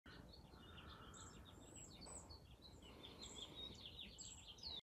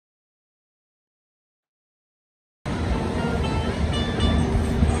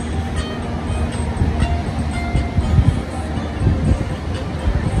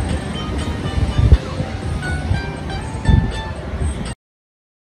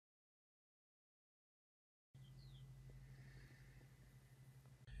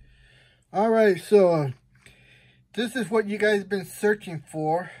All right, so this is what you guys been searching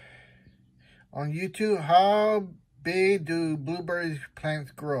for on YouTube. How big do blueberry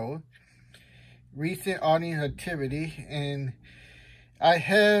plants grow? Recent audience activity, and I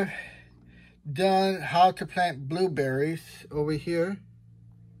have done how to plant blueberries over here.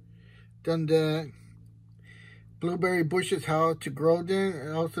 Done the blueberry bushes, how to grow them.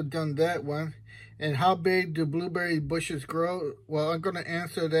 I also done that one. And how big do blueberry bushes grow? Well, I'm going to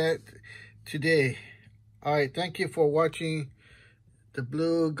answer that today. All right, thank you for watching the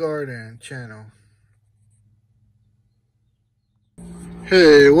Blue Garden channel.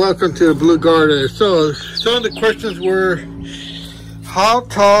 Hey, welcome to the Blue Garden. So, some of the questions were, how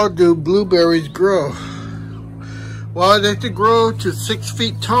tall do blueberries grow? Well, they have to grow to 6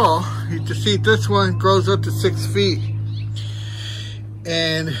 feet tall. You can see this one grows up to 6 feet.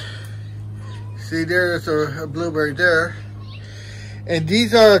 And see, there's a blueberry there. And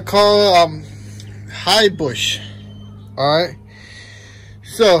these are called Highbush. Alright.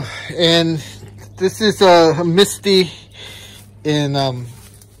 So, and this is a Misty and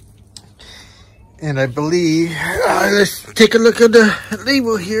I believe, let's take a look at the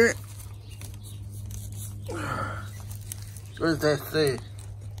label here. What does that say?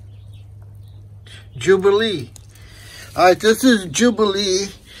 Jubilee. Alright, this is Jubilee.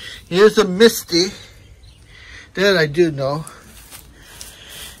 Here's a Misty. That I do know.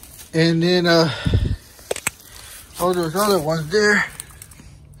 And then, all those other ones there.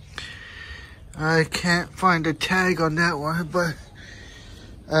 I can't find a tag on that one, but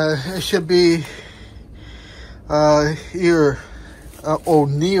it should be here,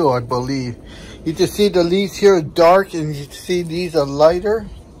 O'Neill, I believe. You can see the leaves here are dark, and you can see these are lighter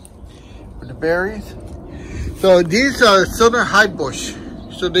with the berries. So these are Southern Highbush.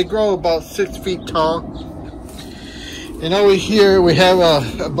 So they grow about 6 feet tall. And over here we have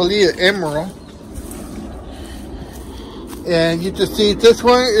I believe an emerald. And you can see this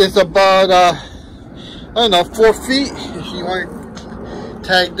one is about I don't know, 4 feet. If you want to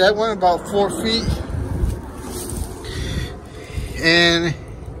tag that one, about 4 feet. And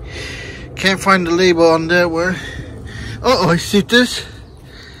can't find the label on that one. Oh, see this?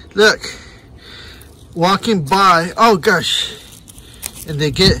 Look, walking by. Oh gosh, and they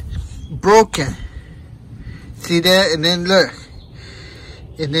get broken. See that? And then look,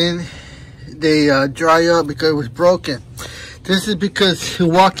 and then they dry up because it was broken. This is because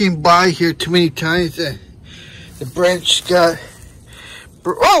walking by here too many times, and the branch got.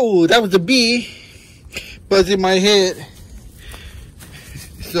 Oh, that was a bee buzzing my head.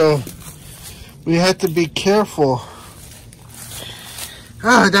 So we have to be careful.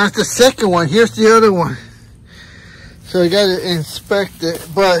 Ah, that's the second one. Here's the other one. So you gotta inspect it.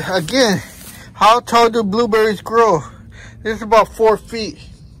 But again, how tall do blueberries grow? This is about 4 feet.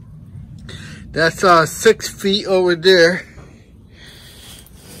 That's 6 feet over there.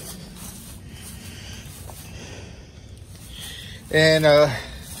 And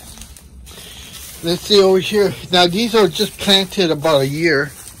let's see over here. Now these are just planted about a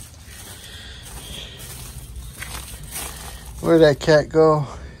year. Where'd that cat go?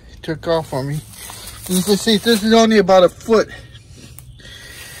 He took off on me. You can see this is only about a foot.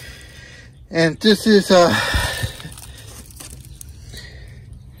 And this is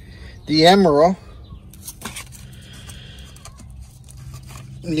the emerald.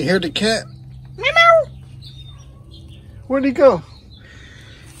 And you hear the cat? Meow. Where'd he go?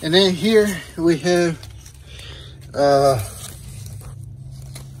 And then here we have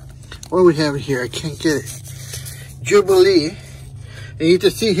what do we have here? I can't get it. Jubilee. And you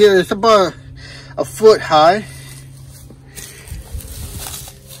can see here it's about a foot high.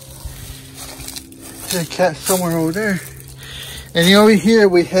 There's a cat somewhere over there. And then over here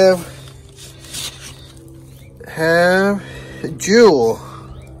we have Jewel.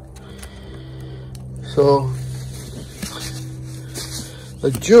 So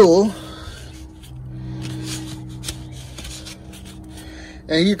a jewel.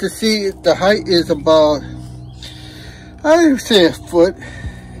 And you can see the height is about, I would say, a foot.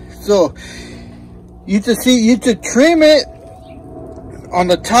 So you can see, you can trim it on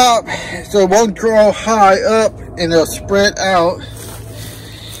the top so it won't grow high up and it'll spread out.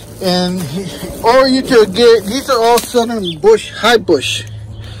 And or you can get, these are all Southern Bush, Highbush.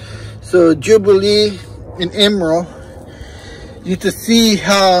 So Jubilee and Emerald. You can see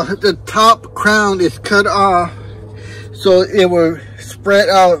how the top crown is cut off so it will spread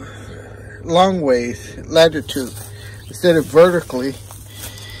out long ways, latitude, instead of vertically.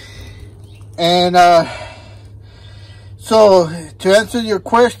 And so to answer your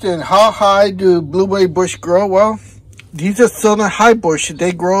question, how high do blueberry bush grow? Well, these are southern high bush.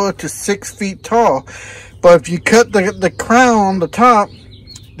 They grow up to 6 feet tall. But if you cut the crown on the top,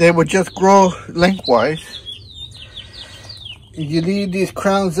 they would just grow lengthwise. If you leave these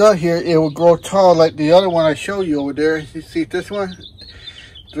crowns out here, it will grow tall like the other one I showed you over there. You see this one?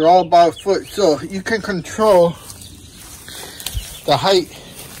 They're all about a foot. So you can control the height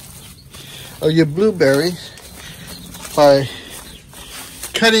of your blueberries by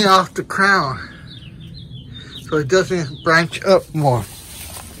cutting off the crown so it doesn't branch up more.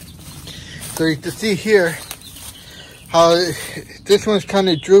 So you can see here how this one's kind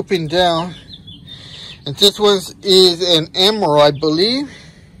of drooping down, and this one is an emerald, I believe.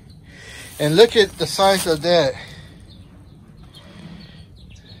 And look at the size of that.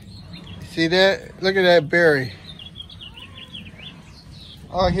 See that? Look at that berry.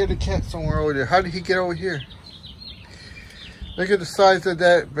 Oh, I hear the cat somewhere over there. How did he get over here? Look at the size of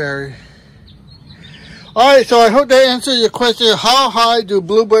that berry. Alright, so I hope that answers your question. How high do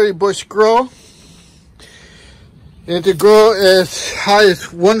blueberry bush grow? It to grow as high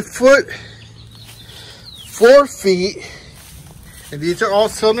as 1 foot, 4 feet, and these are all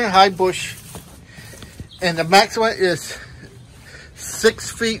southern high bush, and the maximum is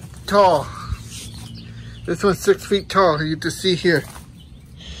 6 feet tall. This one's 6 feet tall, you can see here.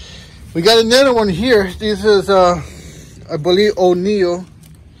 We got another one here. This is I believe O'Neill,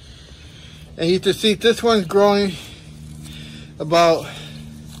 and you can see this one's growing about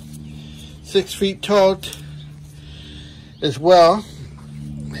 6 feet tall as well.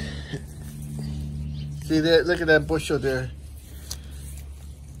 See that? Look at that bushel there.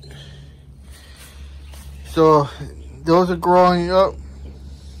 So those are growing up.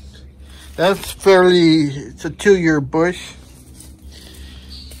 That's it's a 2-year bush.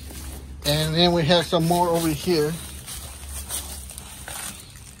 And then we have some more over here.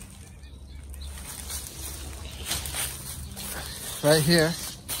 Right here.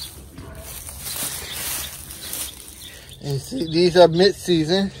 And see, these are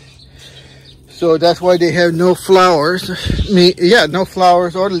mid-season. So that's why they have no flowers. Yeah, no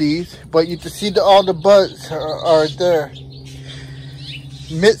flowers or leaves. But you can see all the buds are there.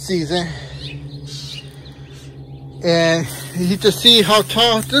 Mid-season. And you can see how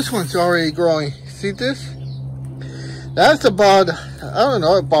tall this one's already growing. See this? That's about, I don't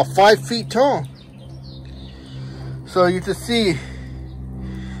know, about 5 feet tall. So you can see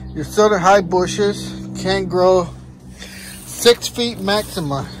your southern high bushes can grow 6 feet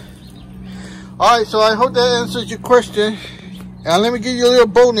maximum. Alright, so I hope that answers your question. And let me give you a little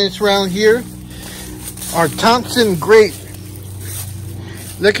bonus around here. Our Thompson grape.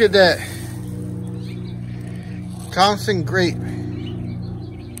 Look at that. Thompson grape.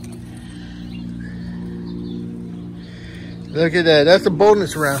 Look at that. That's a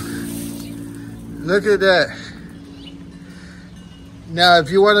bonus round. Look at that. Now, if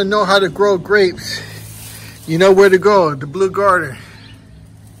you want to know how to grow grapes, you know where to go. The Blue Garden.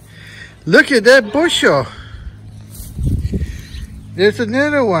 Look at that bushel. There's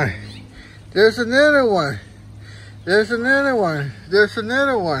another one. There's another one. There's another one. There's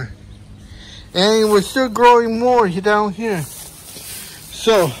another one. And we're still growing more down here.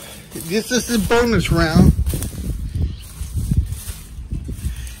 So, this is the bonus round.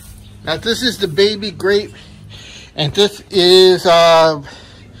 Now, this is the baby grape. And this is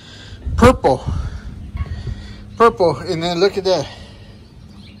purple. Purple. And then look at that.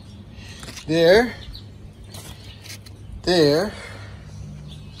 There. There.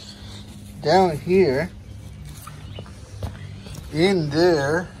 Down here. In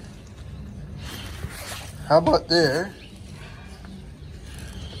there. How about there?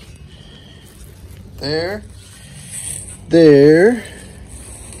 There. There.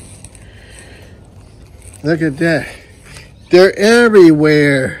 Look at that. They're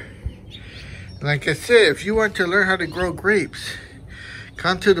everywhere. Like I said, if you want to learn how to grow grapes,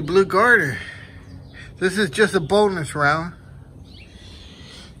 come to the Blue Garden. This is just a bonus round.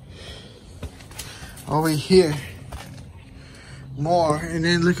 Over here. More. And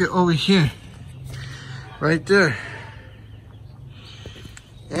then look at over here. Right there.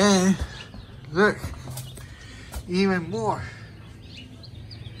 And look. Even more.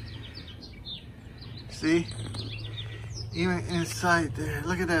 See? Even inside there.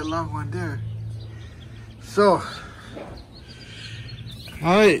 Look at that long one there. So,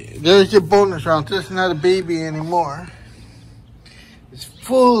 alright, there's your bonus round. This is not a baby anymore. It's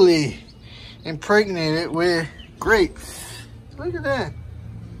fully impregnated with grapes. Look at that.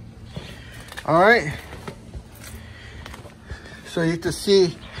 Alright. So you can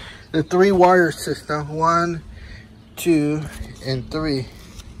see the 3-wire system. 1, 2, and 3.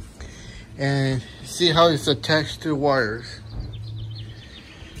 And see how it's attached to the wires.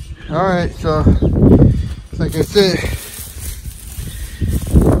 Alright, so like I said,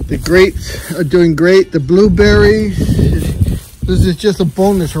 the grapes are doing great. The blueberries, this is just a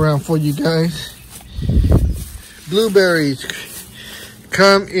bonus round for you guys. Blueberries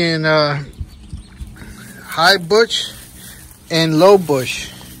come in Highbush and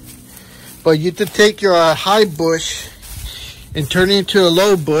Lowbush, but you could take your Highbush and turn it into a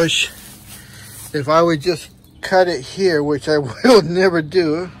Lowbush. If I would just cut it here, which I will never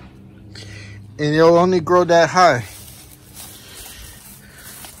do, and it'll only grow that high.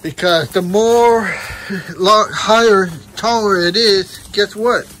 Because the more higher, taller it is, guess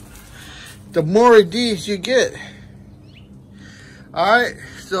what? The more of these you get. Alright,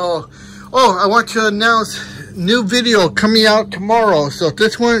 so, oh, I want to announce new video coming out tomorrow. So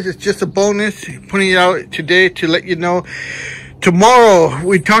this one is just a bonus, putting it out today to let you know. Tomorrow,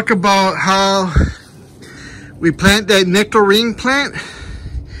 we talk about how we plant that nectarine plant,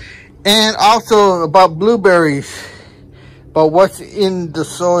 and also about blueberries, but what's in the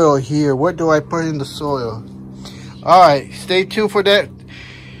soil here. What do I put in the soil? Alright, stay tuned for that.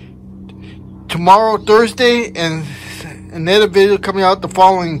 Tomorrow, Thursday, and another video coming out the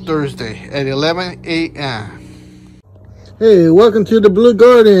following Thursday at 11 a.m. Hey, welcome to the Blue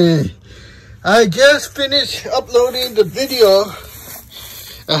Garden. I just finished uploading the video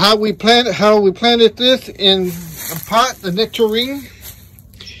of how we planted this in a pot, the nectarine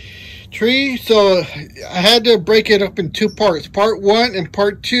tree. So I had to break it up in two parts, part 1 and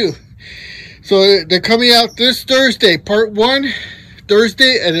part 2. So they're coming out this Thursday. Part 1,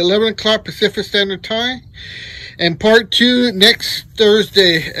 Thursday at 11 o'clock Pacific Standard Time. And part 2 next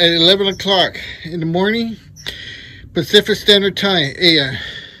Thursday at 11 o'clock in the morning Pacific Standard Time, AM.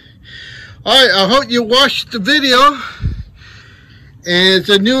 Alright, I hope you watched the video. And it's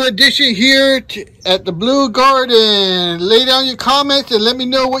a new addition here at the Blue Garden. Lay down your comments and let me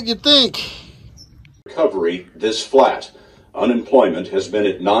know what you think. Recovery this flat. Unemployment has been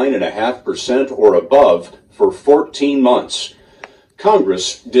at 9.5% or above for 14 months.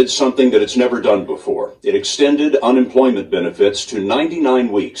 Congress did something that it's never done before. It extended unemployment benefits to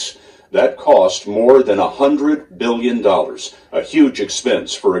 99 weeks. That cost more than $100 billion, a huge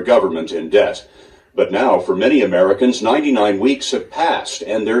expense for a government in debt. But now, for many Americans, 99 weeks have passed,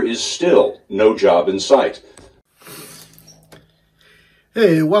 and there is still no job in sight.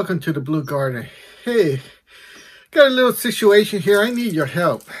 Hey, welcome to the Blue Garden. Hey, got a little situation here. I need your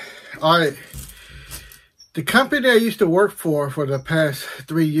help. All right. The company I used to work for the past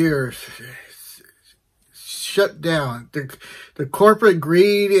 3 years shut down. The corporate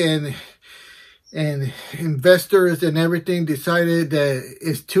greed and investors and everything decided that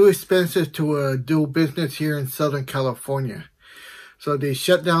it's too expensive to do business here in Southern California. So they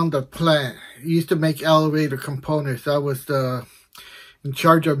shut down the plant. It used to make elevator components. I was in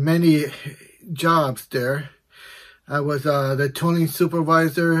charge of many jobs there. I was the tooling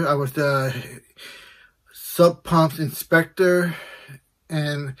supervisor. I was the sub pumps inspector,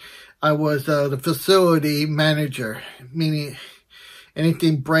 and I was the facility manager, meaning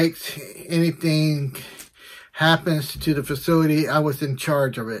anything breaks, anything happens to the facility, I was in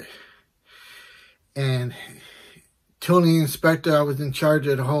charge of it. And tooling inspector, I was in charge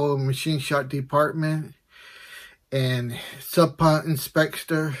of the whole machine shop department. And sub pump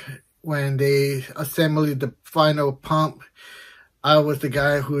inspector, when they assembled the final pump, I was the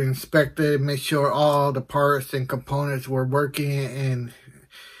guy who inspected, made sure all the parts and components were working and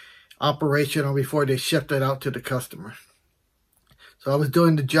operational before they shipped it out to the customer. So I was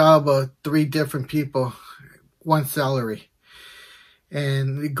doing the job of 3 different people, 1 salary.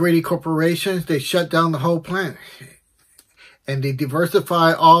 And the greedy corporations, they shut down the whole plant. And they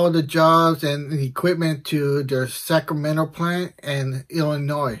diversify all the jobs and the equipment to their Sacramento plant and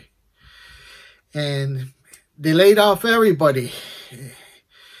Illinois. And they laid off everybody.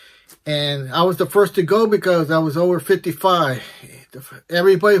 And I was the first to go because I was over 55.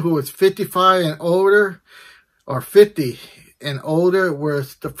 Everybody who was 55 and older, or 50 and older,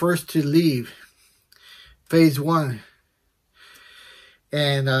 was the first to leave. Phase 1.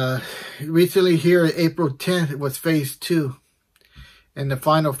 And recently here, April 10th, it was phase 2. And the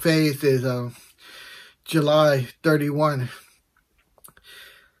final phase is July 31.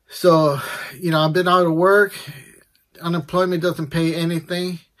 So, you know, I've been out of work. Unemployment doesn't pay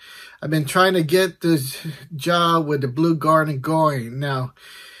anything. I've been trying to get this job with the Blue Garden going. Now,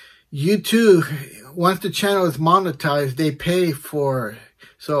 YouTube, once the channel is monetized, they pay for it.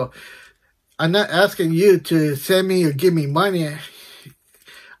 So, I'm not asking you to send me or give me money.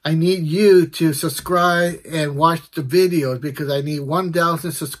 I need you to subscribe and watch the videos because I need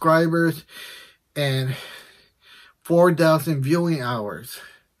 1,000 subscribers and 4,000 viewing hours.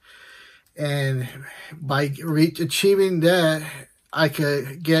 And by achieving that, I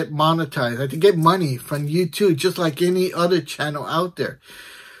could get monetized. I could get money from YouTube just like any other channel out there.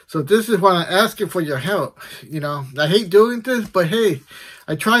 So this is why I'm asking for your help. You know, I hate doing this, but hey,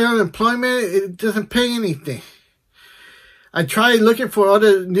 I try unemployment. It doesn't pay anything. I tried looking for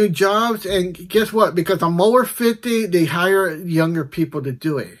other new jobs, and guess what? Because I'm over 50, they hire younger people to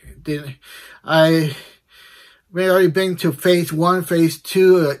do it. I already been to phase 1, phase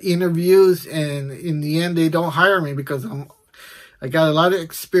 2 interviews, and in the end, they don't hire me because I got a lot of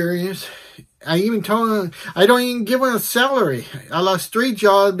experience. I even told them, I don't even give them a salary. I lost 3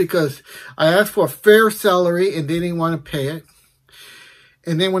 jobs because I asked for a fair salary and they didn't want to pay it.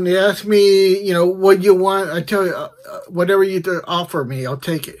 And then when they ask me, you know, what you want, I tell you, whatever you offer me, I'll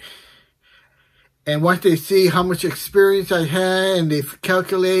take it. And once they see how much experience I had and they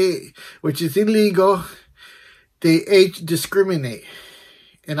calculate, which is illegal, they age discriminate.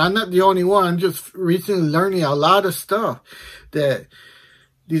 And I'm not the only one. I'm just recently learning a lot of stuff that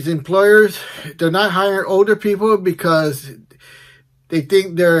these employers, they're not hiring older people because they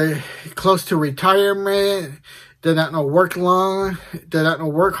think they're close to retirement. They're not going to work long. They're not going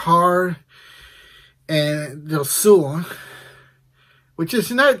to work hard. And they'll sue them. Which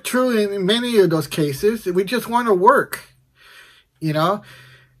is not true in many of those cases. We just want to work. You know.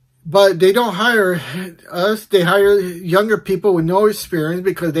 But they don't hire us. They hire younger people with no experience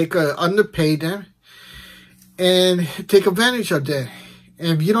because they could underpay them. And take advantage of them.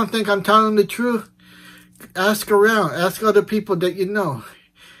 And if you don't think I'm telling the truth, ask around. Ask other people that you know.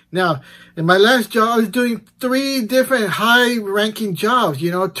 Now, in my last job, I was doing 3 different high-ranking jobs. You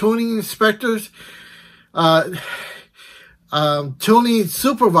know, tuning inspectors, tuning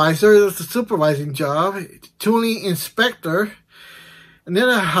supervisor, that's a supervising job, tuning inspector,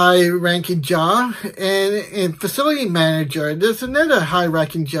 another high-ranking job, and facility manager, there's another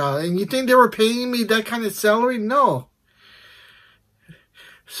high-ranking job. And you think they were paying me that kind of salary? No.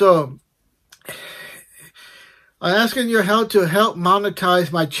 So, I'm asking your help to help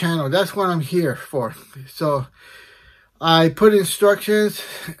monetize my channel. That's what I'm here for. So, I put instructions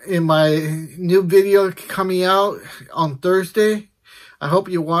in my new video coming out on Thursday. I hope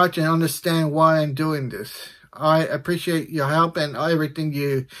you watch and understand why I'm doing this. I appreciate your help and everything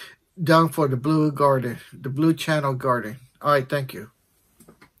you've done for the Blue Garden, the Blue Channel Garden. All right, thank you.